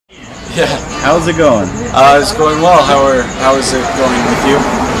Yeah. How's it going? It's going well. How is it going with you?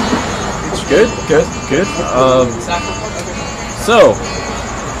 It's good. Good. So,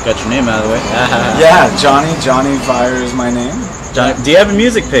 got your name out of the way. Yeah, Joney Byre is my name. Johnny, do you have a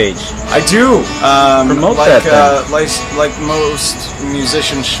music page? I do. Promote like, that then. like most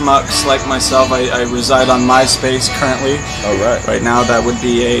musician schmucks like myself, I reside on MySpace currently. Oh, right. Right now, that would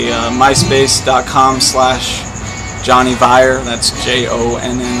be a myspace.com/Joney Byre. That's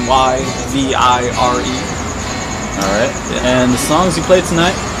JONNYVIRE. All right. Yeah. And the songs you played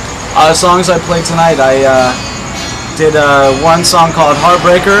tonight? Songs I played tonight, I did one song called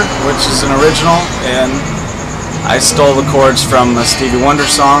Heartbreaker, which is an original, and I stole the chords from a Stevie Wonder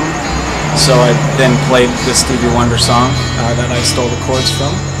song, so I then played the Stevie Wonder song that I stole the chords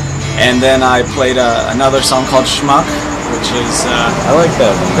from. And then I played another song called Schmuck, which is... I like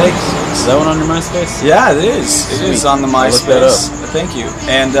that one. Thanks. Is that one on your MySpace? Yeah, it is. It is on the MySpace. I'll look that up. Thank you.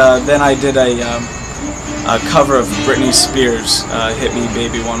 And then I did a cover of Britney Spears, Hit Me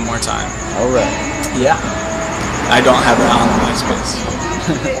Baby One More Time. All right. Yeah. I don't have that on the MySpace.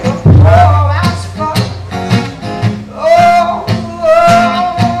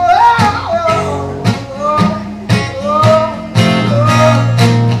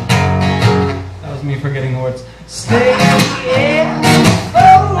 That was me forgetting the words. Stay in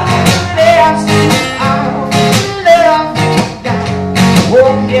oh, there's I'll love you down.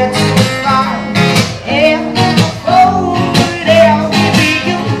 Won't get too far. And oh, there'll be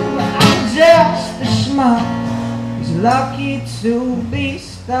you. I'm just a schmuck who's lucky to be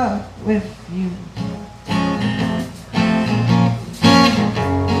stuck with you.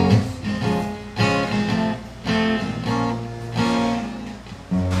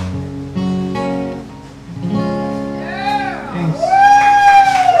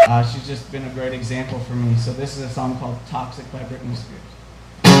 She's just been a great example for me. So this is a song called Toxic by Britney Spears.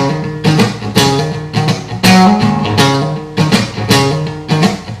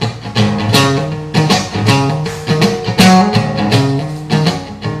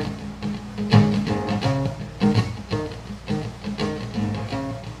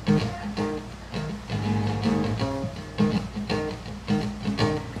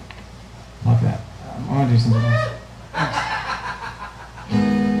 Like that. I want to do something else.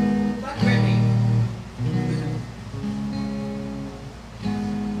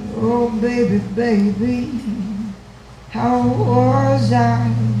 Oh baby, baby, how was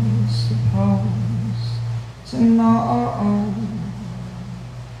I supposed to know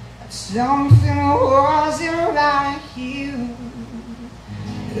that something wasn't right here?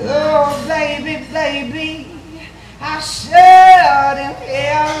 Oh baby, baby, I shouldn't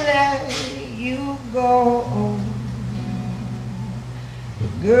have let you go.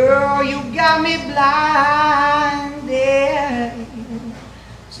 But girl, you got me blinded.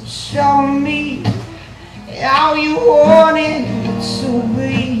 So show me how you want it to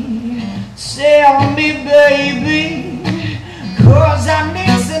be. Tell me, baby, 'cause I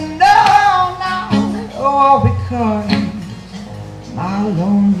need to know now. Oh, because my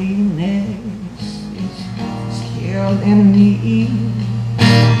loneliness is killing me.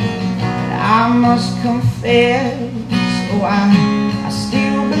 I must confess, oh, I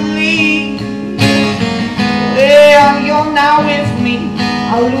still believe. Well, you're not with me,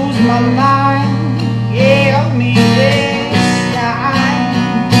 I lose my mind. Give me this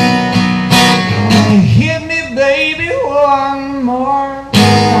time. Hit me, baby, one more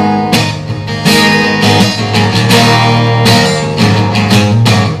time.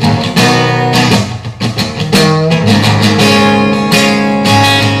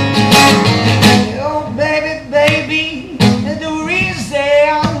 Oh, baby, baby, the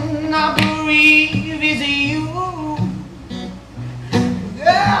reason I breathe is you.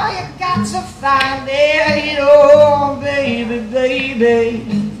 Girl, you got to find it, oh baby, baby.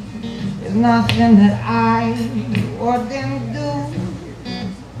 There's nothing that I wouldn't do.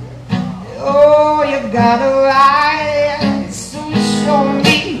 Oh, you gotta ride, so show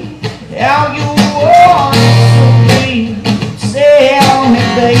me how you want to be. Tell me,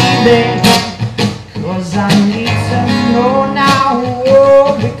 baby, 'cause I need to know now, oh,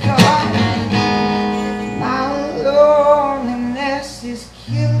 because my loneliness is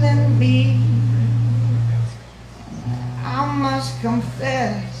killing me. I must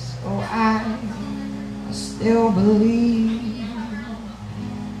confess, oh, I still believe.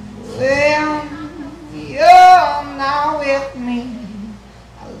 When you're not with me,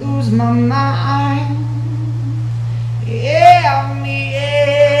 I lose my mind. Give me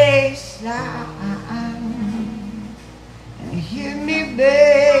a sign and hit me,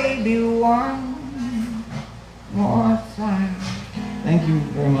 baby, one more time. Thank you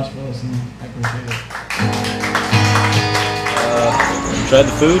very much for listening. I appreciate it. You tried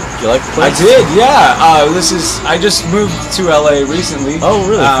the food? Did you like the I place? did, yeah. I just moved to LA recently. Oh,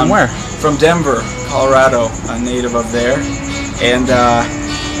 really? From where? From Denver, Colorado. A native of there. And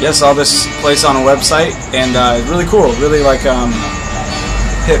yeah, saw this place on a website, and really cool. Really like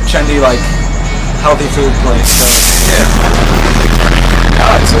hip, trendy, like healthy food place. So yeah.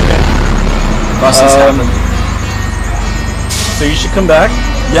 Oh, it's okay. Boston's happening. So you should come back.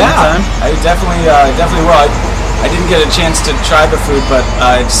 Yeah, Anytime. I definitely will. I didn't get a chance to try the food, but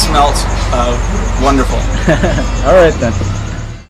it smelt wonderful. All right then.